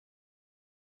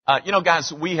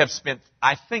Guys, we have spent,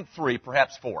 I think 3,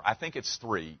 perhaps 4, I think it's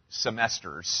 3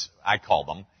 semesters, I call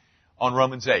them, on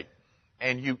Romans 8.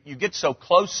 And you get so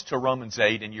close to Romans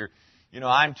 8, and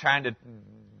I'm trying to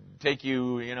take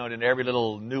you, into every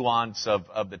little nuance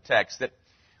of the text, that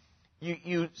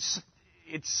it's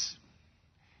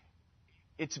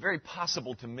very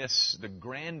possible to miss the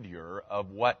grandeur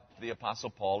of what the Apostle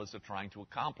Paul is trying to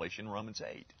accomplish in Romans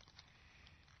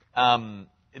 8.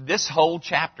 This whole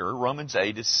chapter, Romans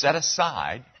 8, is set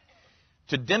aside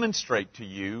to demonstrate to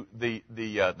you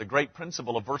the great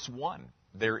principle of verse 1.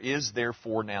 There is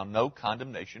therefore now no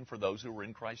condemnation for those who are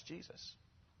in Christ Jesus.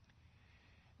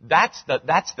 That's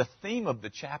the theme of the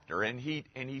chapter, and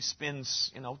he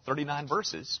spends 39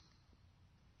 verses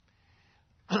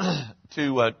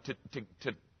to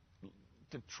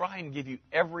try and give you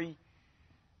every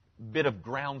bit of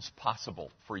grounds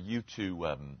possible for you to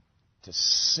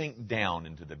sink down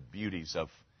into the beauties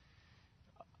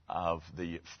of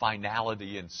the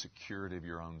finality and security of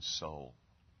your own soul.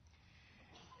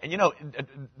 And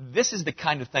this is the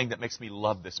kind of thing that makes me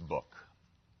love this book.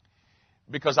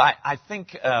 Because I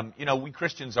think, we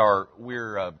Christians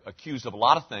we're accused of a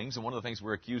lot of things, and one of the things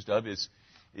we're accused of is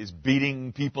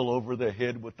beating people over the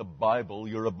head with the Bible.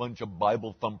 You're a bunch of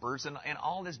Bible thumpers and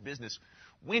all this business.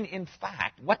 When in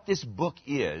fact, what this book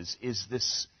is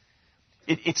this,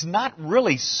 it's not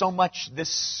really so much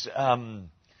this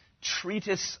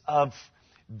treatise of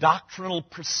doctrinal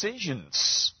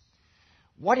precisions.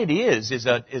 What it is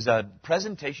a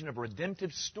presentation of a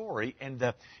redemptive story and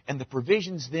the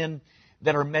provisions then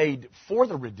that are made for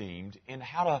the redeemed in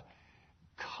how to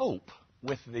cope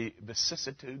with the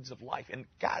vicissitudes of life. And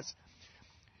guys,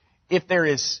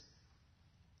 it's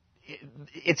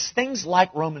things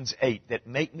like Romans 8 that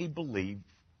make me believe,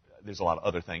 there's a lot of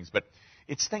other things, but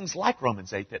it's things like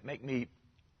Romans 8 that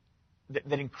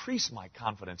that increase my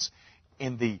confidence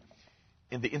in the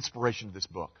inspiration of this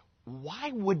book.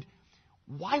 Why would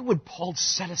Paul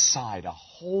set aside a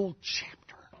whole chapter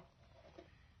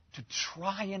to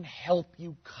try and help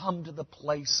you come to the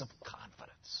place of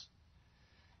confidence?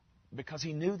 Because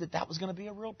he knew that was going to be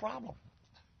a real problem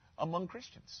among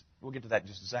Christians. We'll get to that in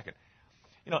just a second.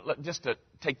 Just to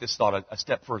take this thought a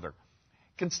step further,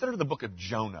 consider the book of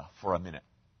Jonah for a minute.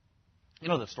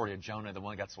 The story of Jonah, the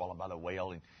one that got swallowed by the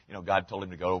whale, and God told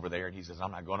him to go over there, and he says,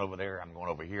 "I'm not going over there. I'm going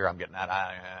over here. I'm getting out."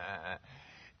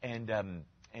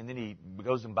 And then he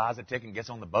goes and buys a ticket and gets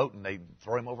on the boat, and they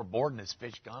throw him overboard, and his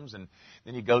fish comes, and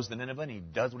then he goes to Nineveh, and he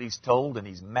does what he's told, and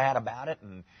he's mad about it,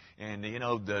 and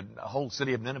the whole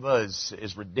city of Nineveh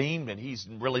is redeemed, and he's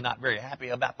really not very happy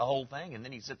about the whole thing, and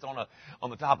then he sits on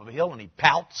the top of a hill, and he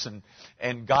pouts,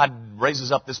 and God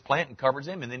raises up this plant and covers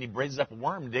him, and then he raises up a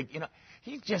worm, and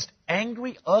he's just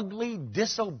angry, ugly,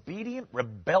 disobedient,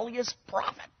 rebellious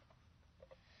prophet.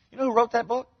 You know who wrote that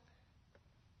book?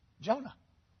 Jonah.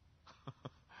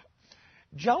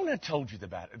 Jonah told you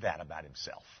that about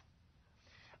himself.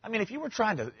 I mean, if you were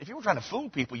trying to fool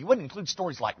people, you wouldn't include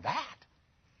stories like that.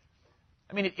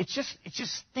 I mean, it's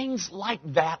just things like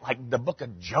that, like the book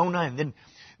of Jonah, and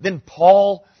then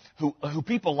Paul, who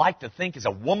people like to think is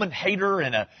a woman hater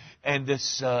and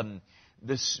this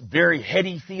very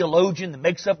heady theologian that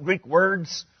makes up Greek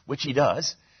words, which he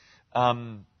does.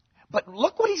 But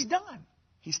look what he's done.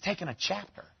 He's taken a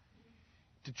chapter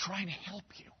to try and help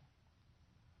you.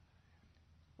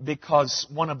 Because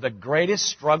one of the greatest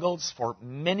struggles for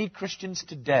many Christians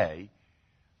today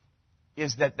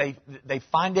is that they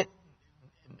find it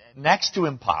next to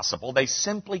impossible. They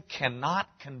simply cannot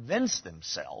convince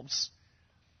themselves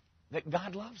that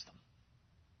God loves them.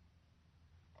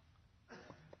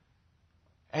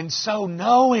 And so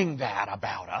knowing that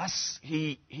about us,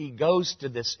 he goes to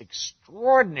this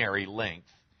extraordinary length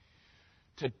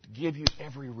to give you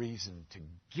every reason to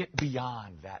get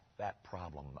beyond that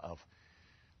problem of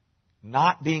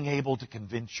not being able to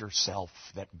convince yourself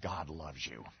that God loves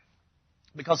you.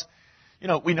 Because,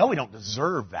 we know we don't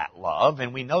deserve that love,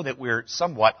 and we know that we're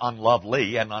somewhat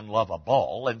unlovely and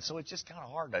unlovable, and so it's just kind of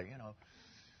hard to,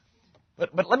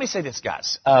 But let me say this,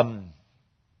 guys.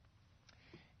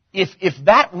 If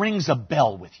that rings a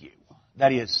bell with you,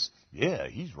 that is, yeah,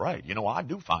 he's right. I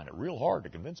do find it real hard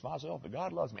to convince myself that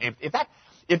God loves me.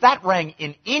 If that rang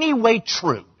in any way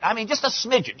true, I mean, just a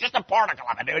smidgen, just a particle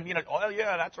of it, well,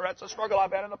 yeah, that's a struggle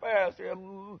I've had in the past.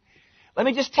 Let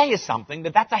me just tell you something,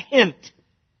 that's a hint.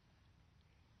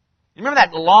 You remember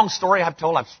that long story I've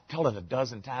told it a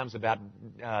dozen times about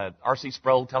R.C.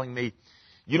 Sproul telling me,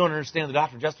 you don't understand the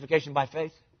doctrine of justification by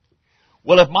faith?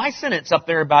 Well, if my sentence up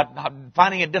there about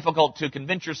finding it difficult to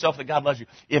convince yourself that God loves you,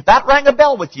 if that rang a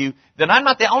bell with you, then I'm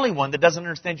not the only one that doesn't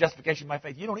understand justification by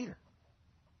faith. You don't either.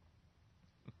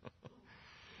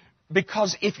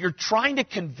 Because if you're trying to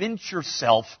convince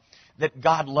yourself that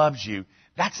God loves you,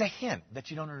 that's a hint that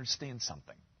you don't understand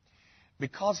something.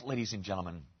 Because, ladies and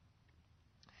gentlemen,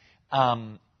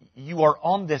 you are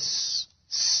on this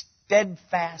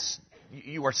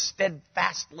you are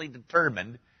steadfastly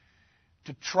determined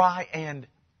to try and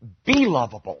be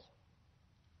lovable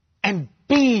and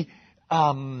be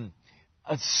an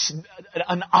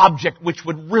object which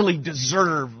would really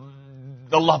deserve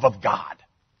the love of God,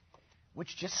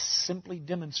 which just simply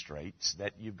demonstrates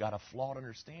that you've got a flawed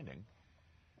understanding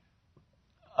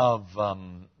of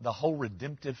the whole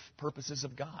redemptive purposes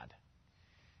of God.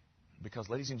 Because,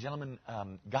 ladies and gentlemen,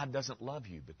 God doesn't love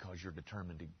you because you're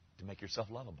determined to make yourself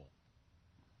lovable.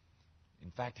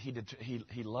 In fact,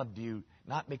 He loved you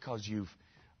not because you've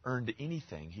earned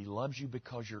anything. He loves you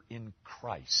because you're in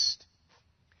Christ.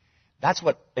 That's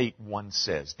what 8:1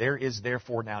 says. There is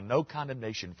therefore now no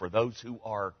condemnation for those who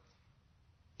are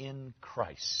in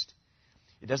Christ.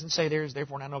 It doesn't say there is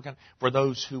therefore now no condemnation for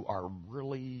those who are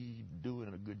really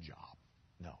doing a good job.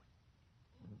 No.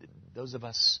 Those of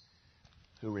us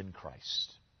who are in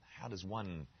Christ. How does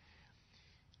one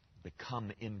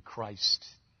become in Christ?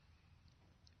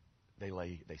 They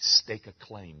stake a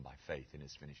claim by faith in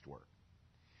His finished work.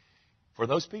 For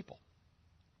those people,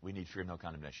 we need fear no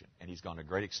condemnation. And He's gone to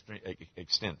great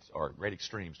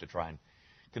extremes to try and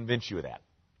convince you of that.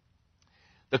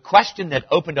 The question that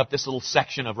opened up this little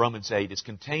section of Romans 8 is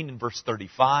contained in verse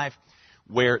 35,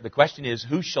 where the question is,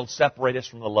 who shall separate us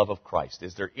from the love of Christ?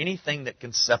 Is there anything that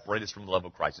can separate us from the love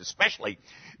of Christ? Especially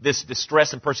this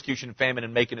distress and persecution and famine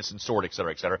and nakedness and sword,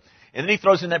 etc., etc. And then he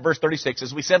throws in that verse 36,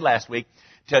 as we said last week,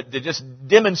 to just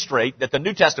demonstrate that the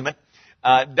New Testament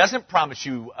doesn't promise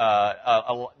you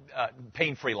a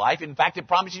pain-free life. In fact, it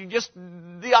promises you just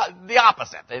the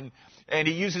opposite. And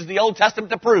he uses the Old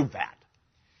Testament to prove that.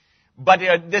 But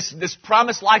this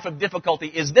promised life of difficulty,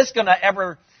 is this going to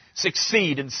ever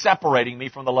succeed in separating me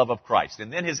from the love of Christ?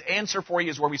 And then his answer for you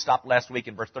is where we stopped last week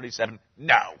in verse 37.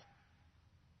 No.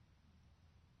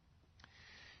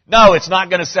 No, it's not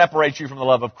going to separate you from the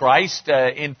love of Christ.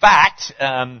 In fact,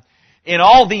 in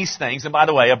all these things, and by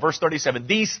the way, verse 37,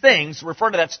 these things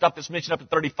refer to that stuff that's mentioned up to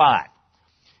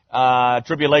 35.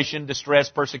 Tribulation, distress,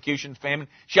 persecution, famine.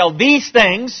 Shall these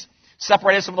things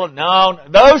separate us from the love? No,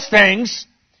 those things,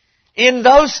 in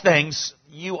those things,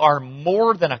 you are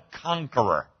more than a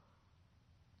conqueror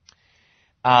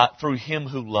through Him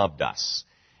who loved us.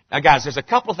 Now, guys, there's a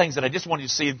couple of things that I just wanted you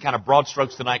to see in kind of broad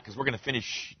strokes tonight, because we're going to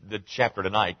finish the chapter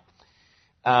tonight.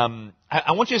 I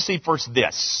want you to see first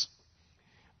this.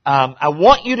 I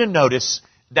want you to notice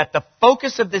that the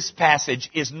focus of this passage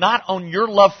is not on your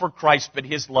love for Christ, but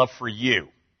His love for you.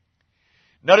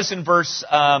 Notice in verse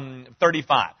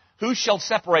 35, who shall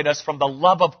separate us from the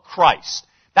love of Christ?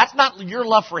 That's not your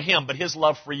love for Him, but His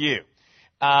love for you.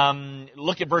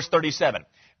 Look at verse 37.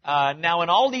 Now in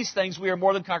all these things we are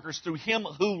more than conquerors through Him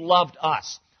who loved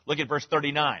us. Look at verse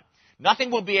 39.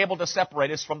 Nothing will be able to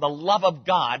separate us from the love of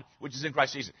God, which is in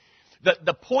Christ Jesus.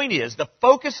 The point is, the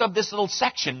focus of this little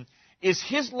section is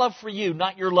His love for you,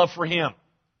 not your love for Him.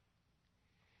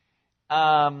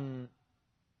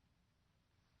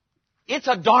 It's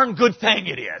a darn good thing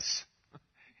it is.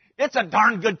 It's a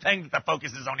darn good thing that the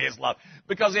focus is on His love.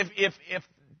 Because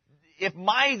if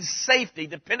my safety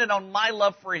depended on my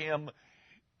love for Him,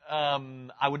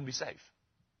 I wouldn't be safe.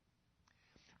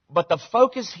 But the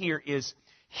focus here is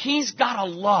He's got a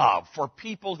love for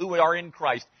people who are in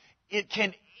Christ.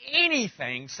 Can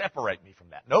anything separate me from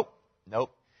that? Nope.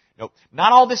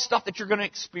 Not all this stuff that you're going to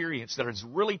experience that is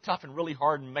really tough and really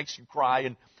hard and makes you cry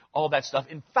and all that stuff.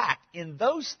 In fact, in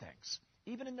those things,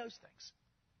 even in those things,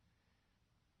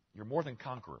 you're more than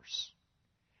conquerors.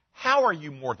 How are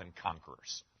you more than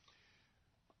conquerors?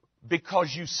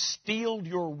 Because you steeled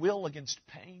your will against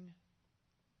pain?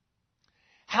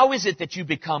 How is it that you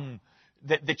become,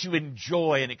 that you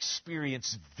enjoy and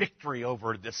experience victory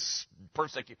over this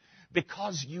persecution?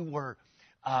 Because you were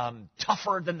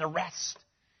tougher than the rest?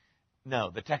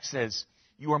 No, the text says,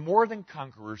 you are more than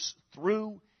conquerors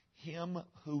through Him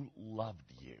who loved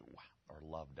you, or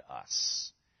loved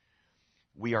us.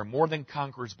 We are more than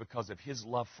conquerors because of His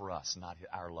love for us, not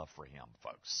our love for Him,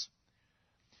 folks.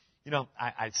 You know,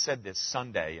 I said this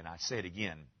Sunday, and I say it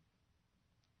again.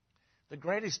 The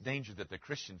greatest danger that the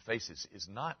Christian faces is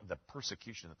not the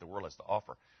persecution that the world has to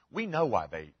offer. We know why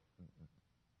they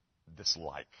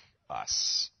dislike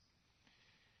us.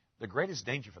 The greatest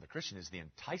danger for the Christian is the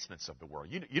enticements of the world.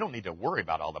 You don't need to worry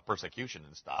about all the persecution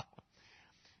and stuff.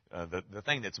 The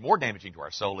thing that's more damaging to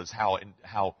our soul is how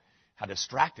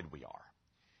distracted we are.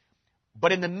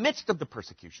 But in the midst of the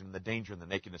persecution, the danger and the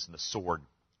nakedness and the sword,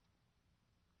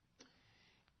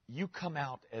 you come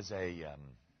out as a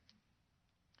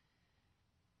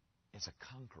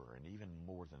conqueror, and even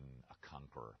more than a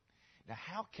conqueror. Now,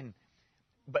 how can...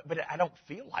 But I don't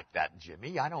feel like that,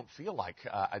 Jimmy. I don't feel like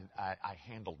I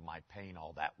handled my pain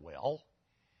all that well.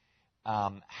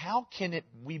 How can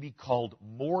we be called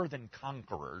more than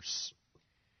conquerors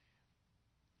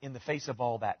in the face of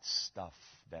all that stuff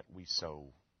that we so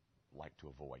like to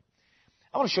avoid?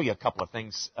 I want to show you a couple of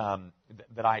things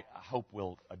that I hope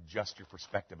will adjust your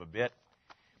perspective a bit.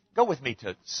 Go with me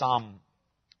to Psalm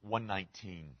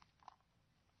 119.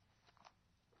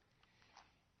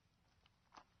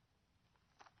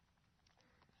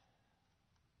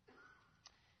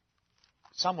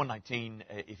 Psalm 119,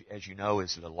 as you know,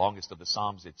 is the longest of the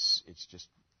Psalms. It's just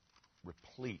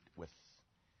replete with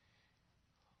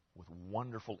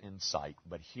wonderful insight.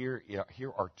 But here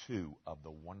are two of the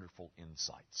wonderful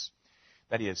insights.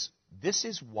 That is, this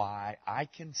is why I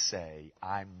can say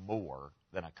I'm more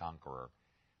than a conqueror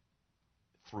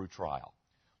through trial.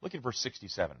 Look at verse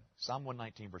 67. Psalm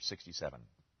 119, verse 67.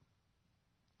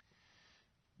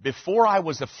 Before I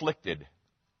was afflicted,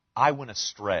 I went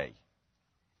astray.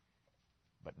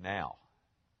 But now,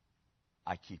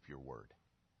 I keep your word.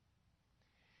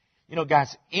 You know,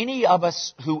 guys, any of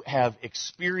us who have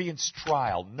experienced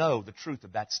trial know the truth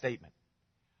of that statement.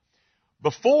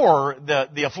 Before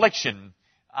the affliction,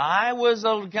 I was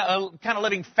kind of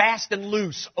living fast and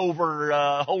loose over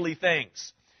holy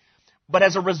things. But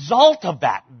as a result of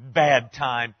that bad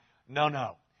time,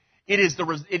 no. It is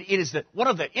one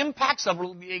of the impacts of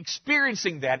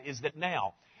experiencing that is that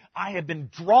now I have been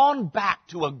drawn back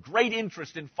to a great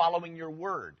interest in following your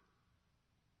word.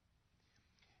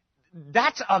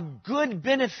 That's a good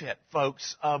benefit,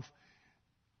 folks, of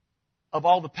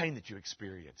all the pain that you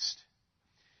experienced.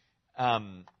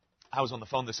 I was on the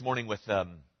phone this morning with a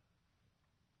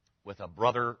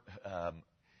brother,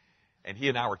 and he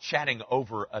and I were chatting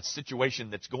over a situation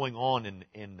that's going on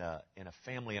in a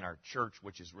family in our church,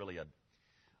 which is really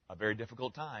a very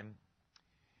difficult time.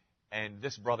 And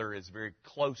this brother is very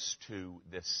close to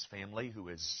this family who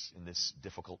is in this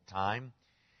difficult time.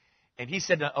 And he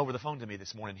said over the phone to me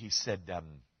this morning, he said,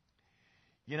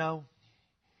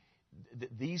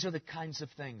 these are the kinds of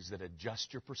things that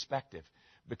adjust your perspective,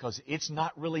 because it's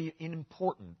not really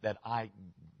important that I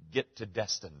get to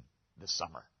Destin this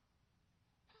summer.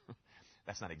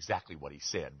 That's not exactly what he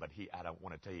said, but I don't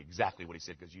want to tell you exactly what he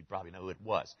said because you'd probably know who it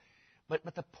was. But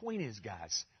the point is,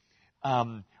 guys,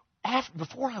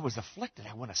 before I was afflicted,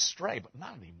 I went astray, but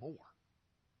not anymore.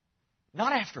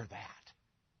 Not after that.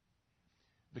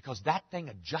 Because that thing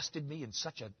adjusted me in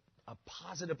such a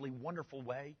positively wonderful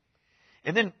way.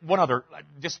 And then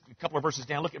just a couple of verses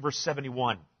down, look at verse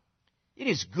 71. It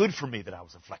is good for me that I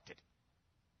was afflicted.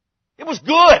 It was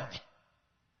good.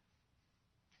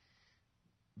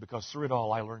 Because through it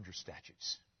all, I learned your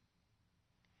statutes.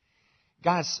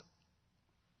 Guys,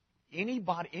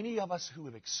 any of us who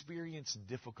have experienced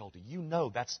difficulty, you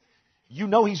know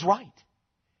he's right.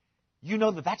 You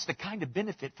know that's the kind of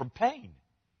benefit from pain.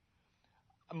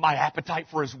 My appetite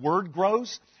for his word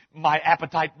grows.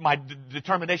 My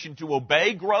determination to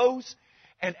obey grows.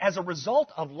 And as a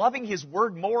result of loving his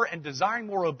word more and desiring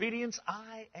more obedience,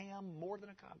 I am more than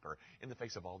a conqueror in the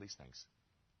face of all these things.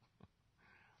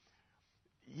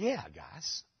 Yeah,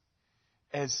 guys.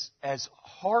 As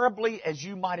horribly as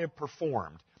you might have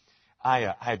performed,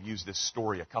 I have used this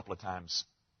story a couple of times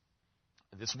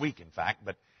this week, in fact,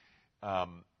 but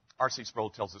R.C. Sproul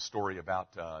tells a story about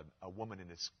a woman in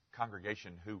his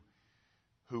congregation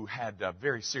who had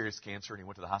very serious cancer, and he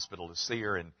went to the hospital to see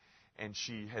her, and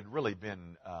she had really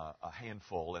been a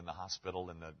handful in the hospital,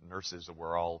 and the nurses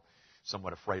were all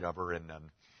somewhat afraid of her, and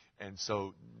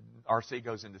so R.C.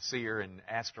 goes in to see her and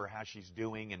asks her how she's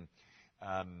doing, and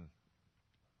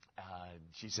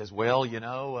she says, well,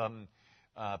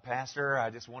 Pastor, I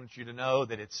just wanted you to know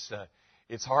that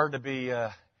it's hard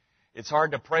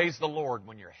to praise the Lord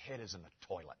when your head is in the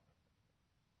toilet.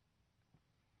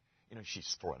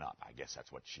 She's throwing up. I guess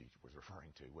that's what she was referring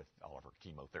to with all of her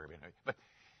chemotherapy. But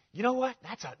you know what?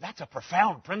 That's a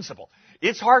profound principle.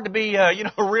 It's hard to be,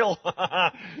 real,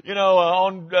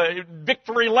 on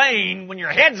victory lane when your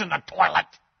head's in the toilet.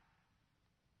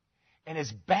 And as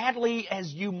badly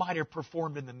as you might have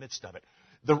performed in the midst of it,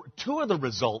 two of the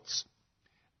results,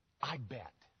 I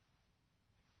bet,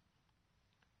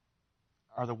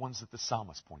 are the ones that the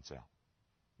psalmist points out.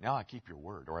 Now I keep your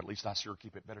word, or at least I sure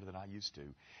keep it better than I used to.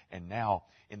 And now,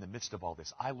 in the midst of all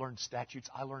this, I learned statutes,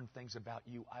 I learned things about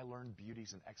you, I learned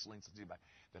beauties and excellencies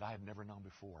that I have never known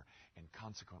before. And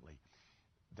consequently,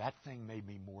 that thing made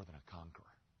me more than a conqueror.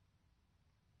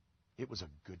 It was a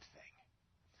good thing.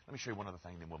 Let me show you one other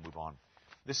thing, then we'll move on.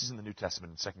 This is in the New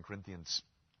Testament in 2 Corinthians.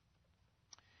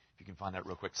 If you can find that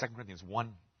real quick. 2 Corinthians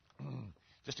 1,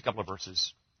 just a couple of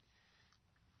verses.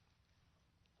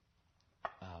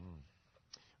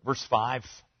 Verse 5.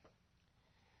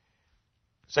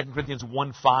 2 Corinthians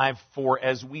 1:5, for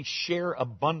as we share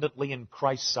abundantly in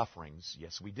Christ's sufferings,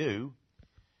 yes we do,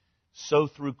 so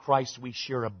through Christ we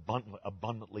share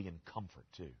abundantly in comfort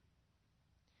too.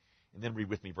 And then read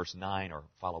with me verse 9, or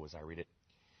follow as I read it.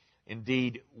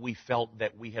 Indeed, we felt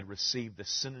that we had received the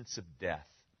sentence of death,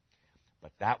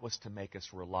 but that was to make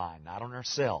us rely not on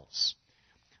ourselves,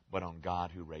 but on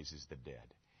God who raises the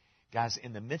dead. Guys,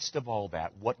 in the midst of all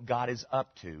that, what God is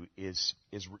up to is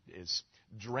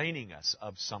draining us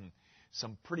of some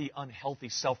pretty unhealthy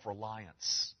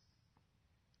self-reliance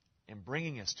and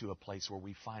bringing us to a place where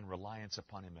we find reliance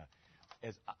upon Him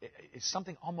as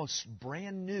something almost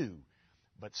brand new,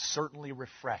 but certainly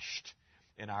refreshed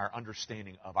in our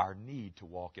understanding of our need to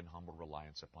walk in humble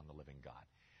reliance upon the living God.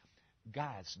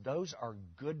 Guys, those are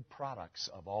good products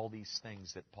of all these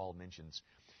things that Paul mentions.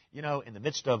 You know, in the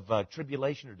midst of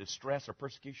tribulation or distress or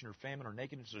persecution or famine or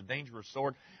nakedness or danger or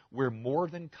sword, we're more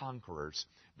than conquerors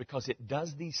because it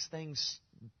does these things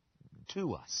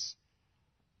to us.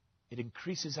 It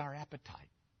increases our appetite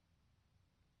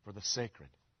for the sacred.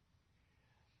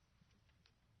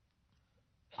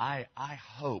 I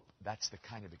hope that's the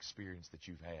kind of experience that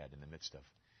you've had in the midst of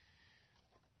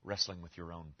wrestling with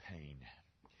your own pain.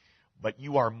 But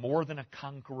you are more than a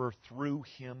conqueror through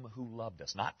Him who loved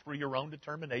us. Not through your own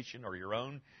determination or your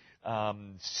own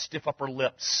stiff upper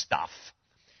lip stuff.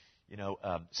 You know,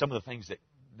 some of the things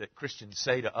that Christians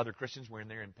say to other Christians when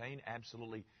they're in pain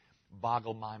absolutely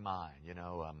boggle my mind. You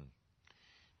know,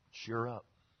 cheer up.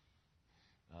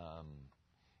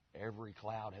 Every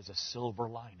cloud has a silver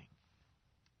lining.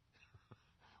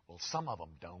 Well, some of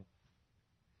them don't.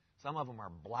 Some of them are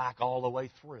black all the way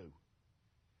through.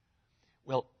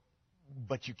 Well,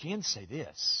 but you can say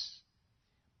this.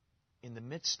 In the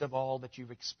midst of all that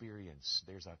you've experienced,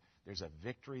 there's a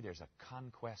victory, there's a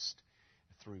conquest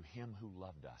through Him who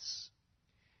loved us.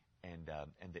 And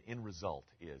the end result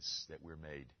is that we're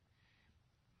made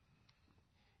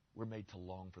to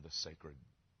long for the sacred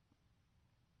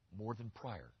more than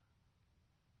prior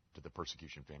to the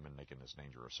persecution, famine, nakedness,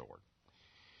 danger, or sword.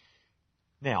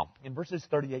 Now, in verses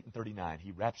 38 and 39,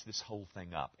 he wraps this whole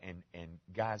thing up. And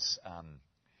guys,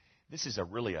 this is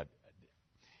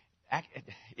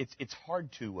it's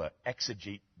hard to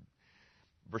exegete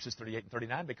verses 38 and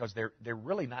 39 because they're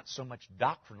really not so much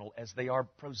doctrinal as they are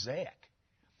prosaic.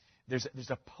 There's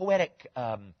a poetic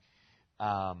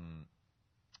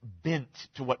bent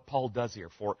to what Paul does here.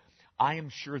 For I am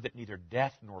sure that neither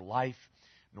death nor life,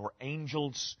 nor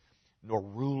angels, nor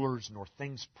rulers, nor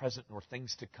things present, nor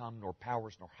things to come, nor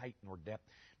powers, nor height, nor depth,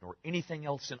 nor anything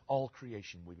else in all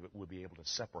creation would be able to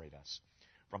separate us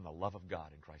from the love of God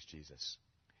in Christ Jesus.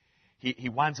 He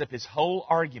winds up his whole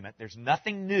argument. There's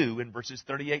nothing new in verses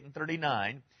 38 and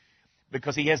 39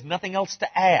 because he has nothing else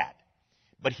to add.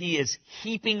 But he is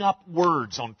heaping up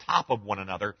words on top of one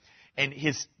another. And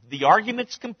the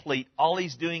argument's complete. All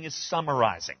he's doing is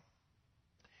summarizing.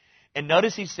 And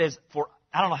notice he says,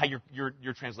 I don't know how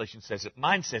your translation says it.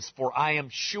 Mine says, for I am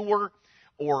sure,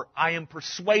 or I am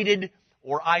persuaded,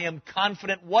 or I am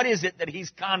confident. What is it that he's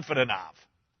confident of?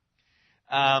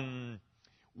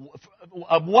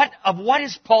 Of what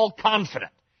is Paul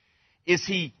confident? Is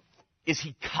he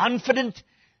confident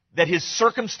that his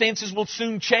circumstances will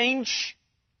soon change?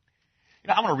 You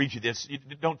know, I'm going to read you this.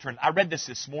 Don't turn. I read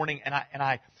this morning, and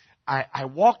I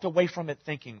walked away from it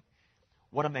thinking,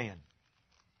 what a man.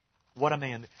 What a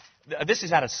man. This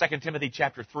is out of 2 Timothy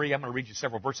chapter 3. I'm going to read you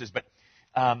several verses, but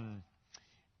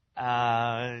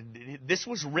this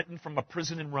was written from a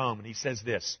prison in Rome, and he says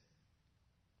this.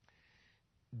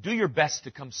 Do your best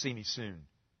to come see me soon.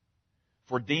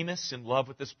 For Demas, in love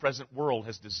with this present world,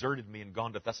 has deserted me and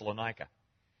gone to Thessalonica.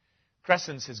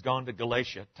 Crescens has gone to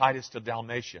Galatia, Titus to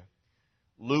Dalmatia.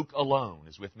 Luke alone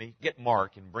is with me. Get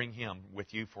Mark and bring him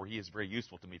with you, for he is very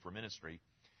useful to me for ministry.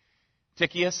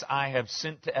 Tychicus I have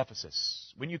sent to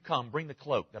Ephesus. When you come, bring the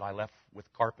cloak that I left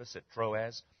with Carpus at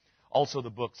Troas, also the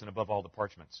books and above all the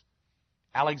parchments.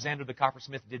 Alexander the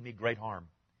coppersmith did me great harm.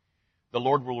 The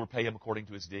Lord will repay him according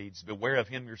to his deeds. Beware of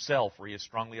him yourself, for he is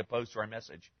strongly opposed to our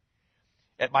message.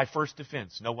 At my first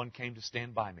defense, no one came to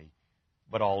stand by me,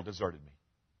 but all deserted me.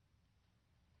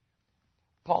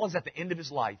 Paul is at the end of his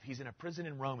life. He's in a prison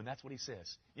in Rome, and that's what he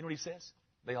says. You know what he says?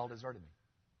 They all deserted me.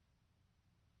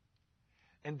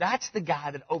 And that's the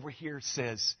guy that over here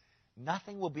says,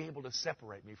 nothing will be able to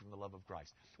separate me from the love of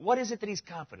Christ. What is it that he's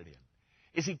confident in?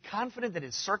 Is he confident that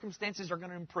his circumstances are going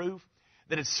to improve?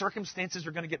 that his circumstances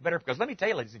are going to get better. Because let me tell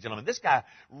you, ladies and gentlemen, this guy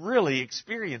really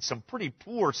experienced some pretty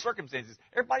poor circumstances.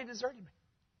 Everybody deserted me.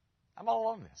 I'm all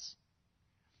on this.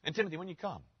 And Timothy, when you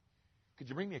come, could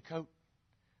you bring me a coat?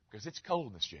 Because it's cold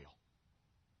in this jail.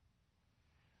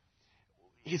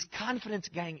 His confidence,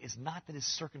 gang, is not that his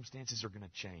circumstances are going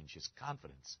to change. His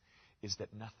confidence is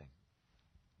that nothing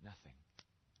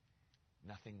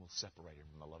will separate him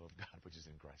from the love of God which is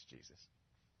in Christ Jesus.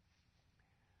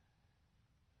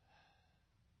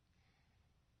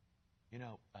 You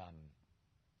know,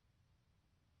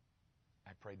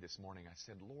 I prayed this morning. I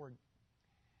said, Lord,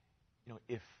 you know,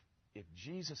 if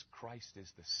Jesus Christ is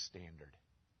the standard,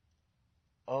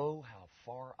 oh, how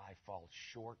far I fall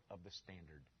short of the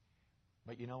standard.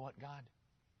 But you know what, God?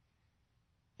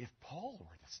 If Paul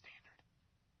were the standard,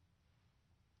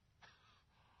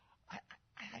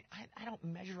 I don't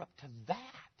measure up to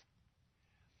that.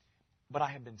 But I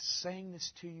have been saying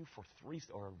this to you for 3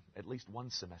 or at least 1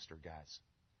 semester, guys.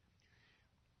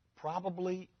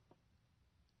 Probably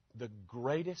the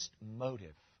greatest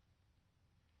motive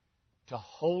to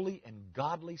holy and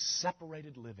godly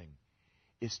separated living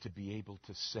is to be able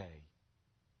to say,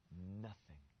 nothing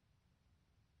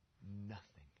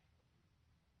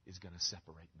is going to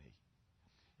separate me.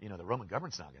 You know, the Roman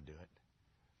government's not going to do it.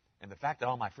 And the fact that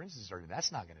all my friends are deserted,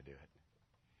 that's not going to do it.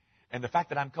 And the fact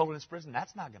that I'm cold in this prison,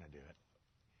 that's not going to do it.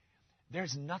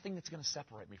 There's nothing that's going to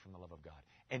separate me from the love of God.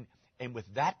 And with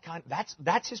that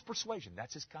that's his persuasion.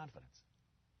 That's his confidence.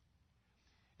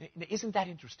 Isn't that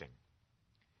interesting?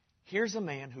 Here's a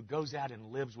man who goes out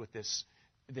and lives with this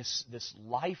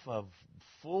life of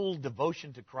full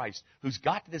devotion to Christ, who's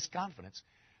got this confidence.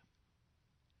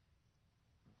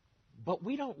 But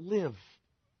we don't live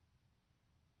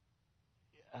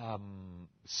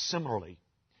similarly.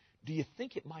 Do you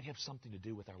think it might have something to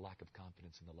do with our lack of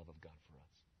confidence in the love of God for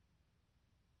us?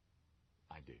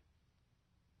 I do.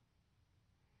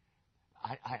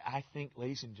 I think,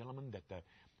 ladies and gentlemen,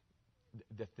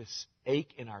 that this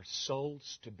ache in our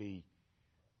souls to be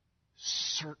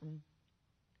certain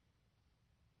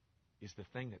is the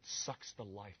thing that sucks the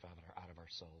life out of our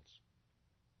souls.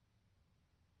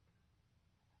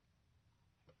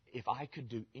 If I could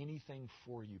do anything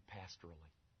for you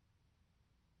pastorally,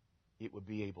 it would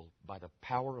be able, by the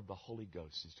power of the Holy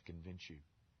Ghost, is to convince you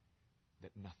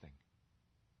that nothing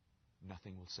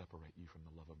will separate you from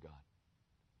the love of God,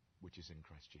 which is in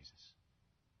Christ Jesus.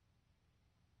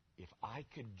 If I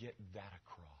could get that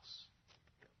across,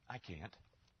 I can't.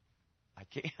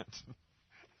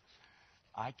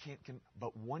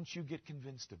 But once you get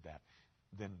convinced of that,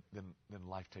 then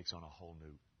life takes on a whole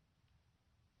new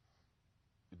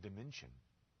dimension.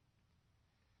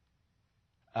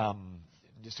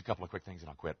 Just a couple of quick things and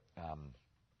I'll quit.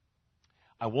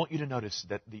 I want you to notice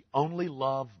that the only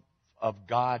love of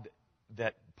God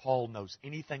that Paul knows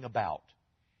anything about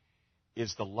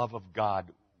is the love of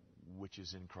God which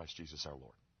is in Christ Jesus our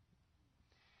Lord.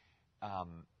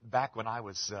 Back when I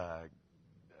was, I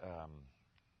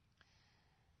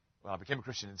became a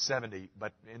Christian in 70,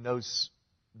 but in those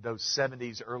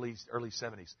 70s, early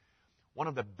 70s, one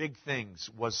of the big things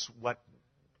was what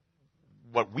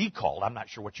we called, I'm not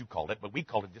sure what you called it, but we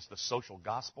called it just the social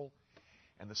gospel.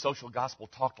 And the social gospel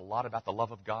talked a lot about the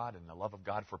love of God and the love of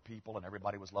God for people, and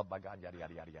everybody was loved by God, yada,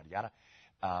 yada, yada, yada, yada.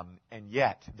 And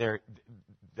yet,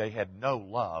 they had no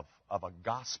love of a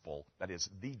gospel, that is,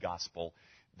 the gospel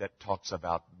that talks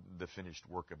about the finished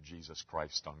work of Jesus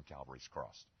Christ on Calvary's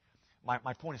cross.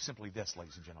 My point is simply this,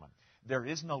 ladies and gentlemen. There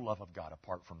is no love of God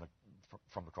apart from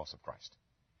the cross of Christ.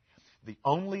 The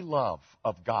only love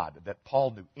of God that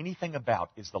Paul knew anything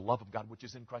about is the love of God which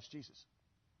is in Christ Jesus.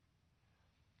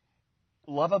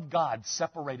 Love of God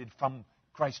separated from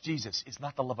Christ Jesus is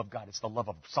not the love of God. It's the love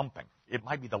of something. It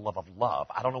might be the love of love.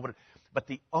 I don't know what it is. But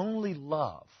the only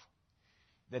love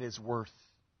that is worth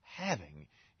having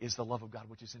is the love of God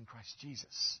which is in Christ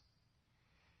Jesus.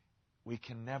 We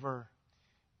can never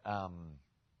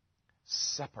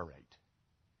separate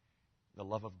the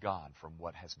love of God from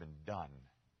what has been done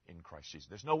in Christ Jesus.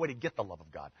 There's no way to get the love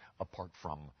of God apart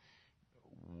from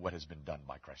what has been done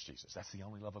by Christ Jesus. That's the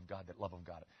only love of God,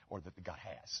 or that God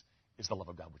has, is the love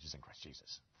of God which is in Christ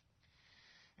Jesus.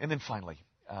 And then finally,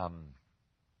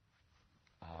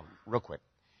 real quick,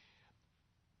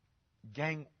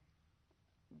 gang,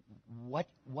 what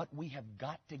we have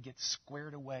got to get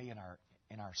squared away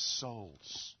in our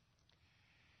souls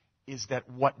is that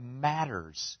what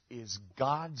matters is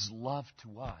God's love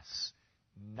to us,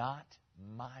 not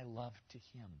my love to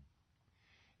Him.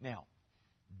 Now,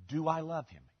 do I love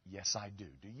Him? Yes, I do.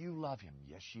 Do you love Him?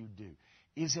 Yes, you do.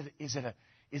 Is it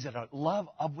a love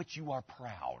of which you are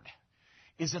proud?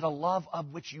 Is it a love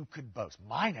of which you could boast?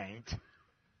 Mine ain't.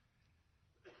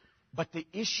 But the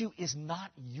issue is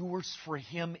not yours for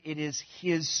Him, it is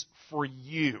His for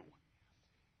you.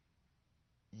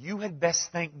 You had best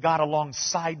thank God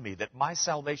alongside me that my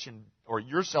salvation or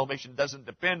your salvation doesn't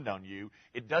depend on you.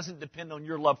 It doesn't depend on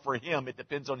your love for Him. It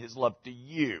depends on His love to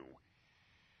you.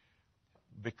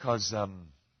 Because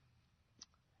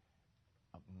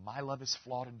my love is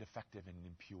flawed and defective and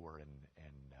impure.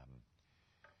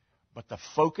 But the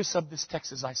focus of this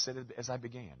text, as I said as I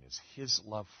began, is His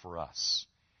love for us.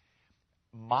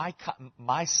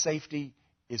 My safety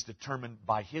is determined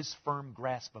by His firm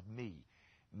grasp of me,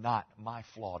 not my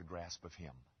flawed grasp of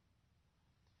Him.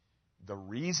 The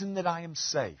reason that I am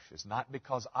safe is not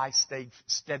because I stayed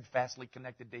steadfastly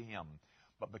connected to Him,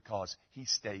 but because He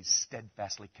stays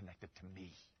steadfastly connected to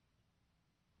me.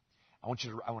 I want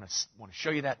to show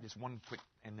you that just one quick,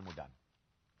 and then we're done.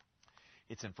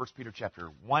 It's in 1 Peter chapter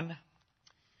 1.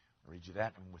 I'll read you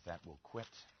that, and with that we'll quit.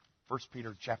 1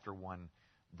 Peter chapter 1,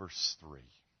 verse 3.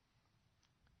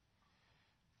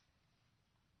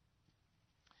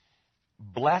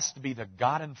 Blessed be the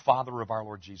God and Father of our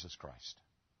Lord Jesus Christ.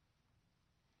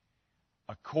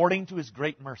 According to His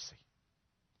great mercy,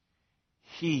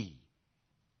 He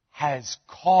has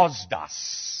caused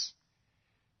us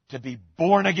to be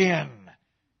born again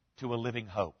to a living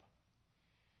hope.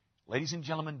 Ladies and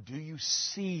gentlemen, do you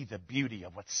see the beauty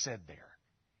of what's said there?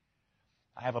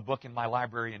 I have a book in my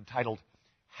library entitled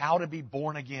How to Be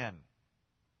Born Again.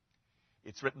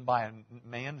 It's written by a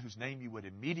man whose name you would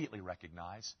immediately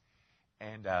recognize.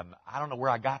 And I don't know where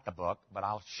I got the book, but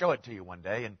I'll show it to you one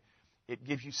day. And it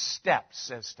gives you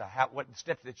steps as to what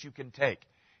steps that you can take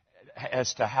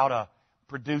as to how to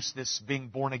produce this being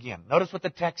born again. Notice what the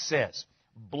text says.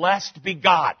 Blessed be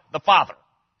God, the Father,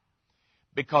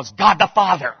 because God the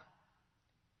Father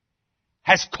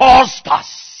has caused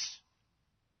us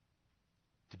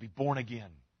to be born again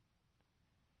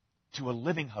to a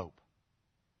living hope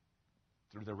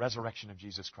through the resurrection of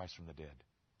Jesus Christ from the dead,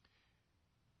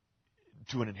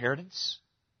 to an inheritance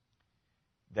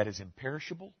that is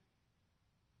imperishable,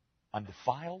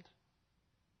 undefiled,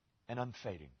 and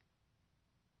unfading,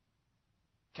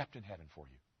 kept in heaven for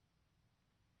you.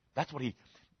 That's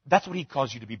what He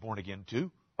caused you to be born again to,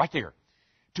 right there.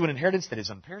 To an inheritance that is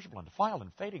imperishable, undefiled,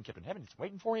 and fading, kept in heaven. It's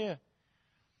waiting for you.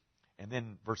 And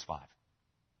then verse 5.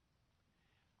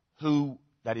 Who,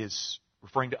 that is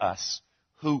referring to us,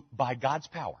 who by God's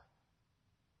power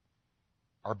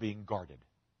are being guarded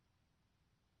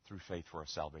through faith for a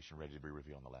salvation ready to be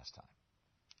revealed in the last time.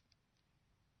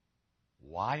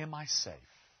 Why am I safe?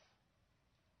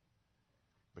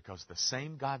 Because the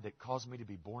same God that caused me to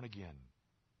be born again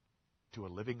to a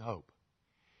living hope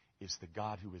is the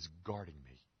God who is guarding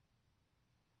me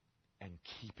and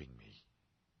keeping me.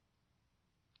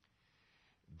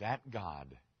 That God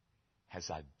has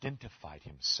identified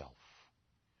Himself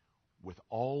with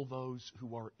all those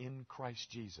who are in Christ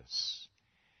Jesus.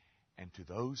 And to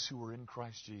those who are in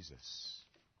Christ Jesus,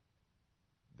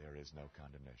 there is no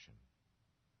condemnation.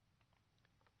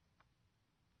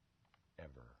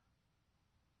 Ever.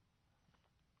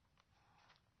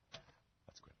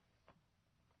 Let's quit.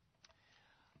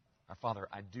 Our Father,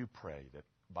 I do pray that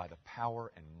by the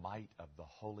power and might of the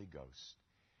Holy Ghost,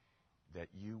 that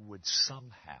you would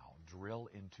somehow drill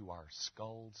into our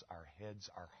skulls, our heads,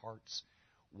 our hearts,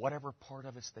 whatever part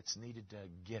of us that's needed to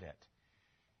get it.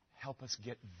 Help us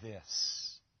get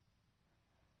this.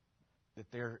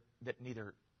 That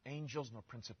neither angels nor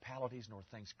principalities nor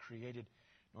things created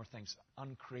nor things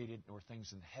uncreated nor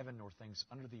things in heaven nor things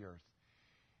under the earth.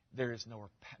 There is no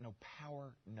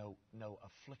power, no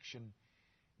affliction.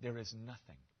 There is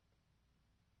nothing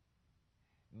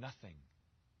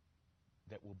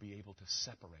that will be able to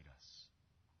separate us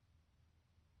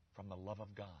from the love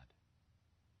of God,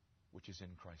 which is in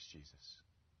Christ Jesus.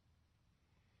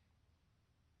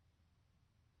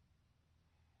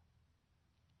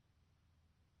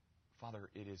 Father,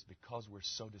 it is because we're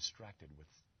so distracted with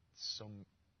so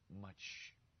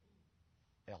much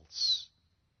else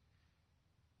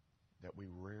that we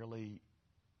rarely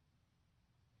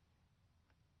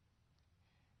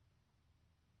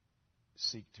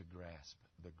seek to grasp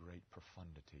the great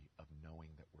profundity of knowing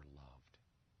that we're loved.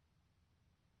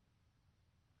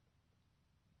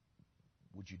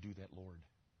 Would you do that, Lord?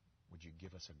 Would you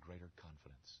give us a greater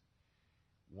confidence,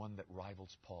 one that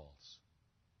rivals Paul's?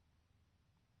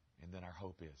 And then our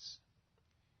hope is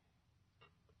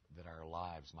that our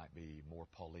lives might be more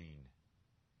Pauline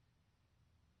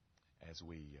as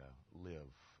we live,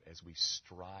 as we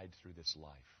stride through this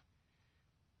life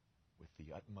with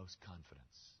the utmost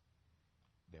confidence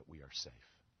that we are safe.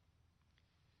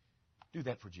 Do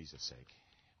that for Jesus' sake,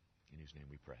 in whose name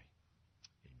we pray.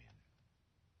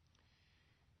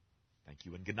 Thank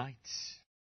you and good night.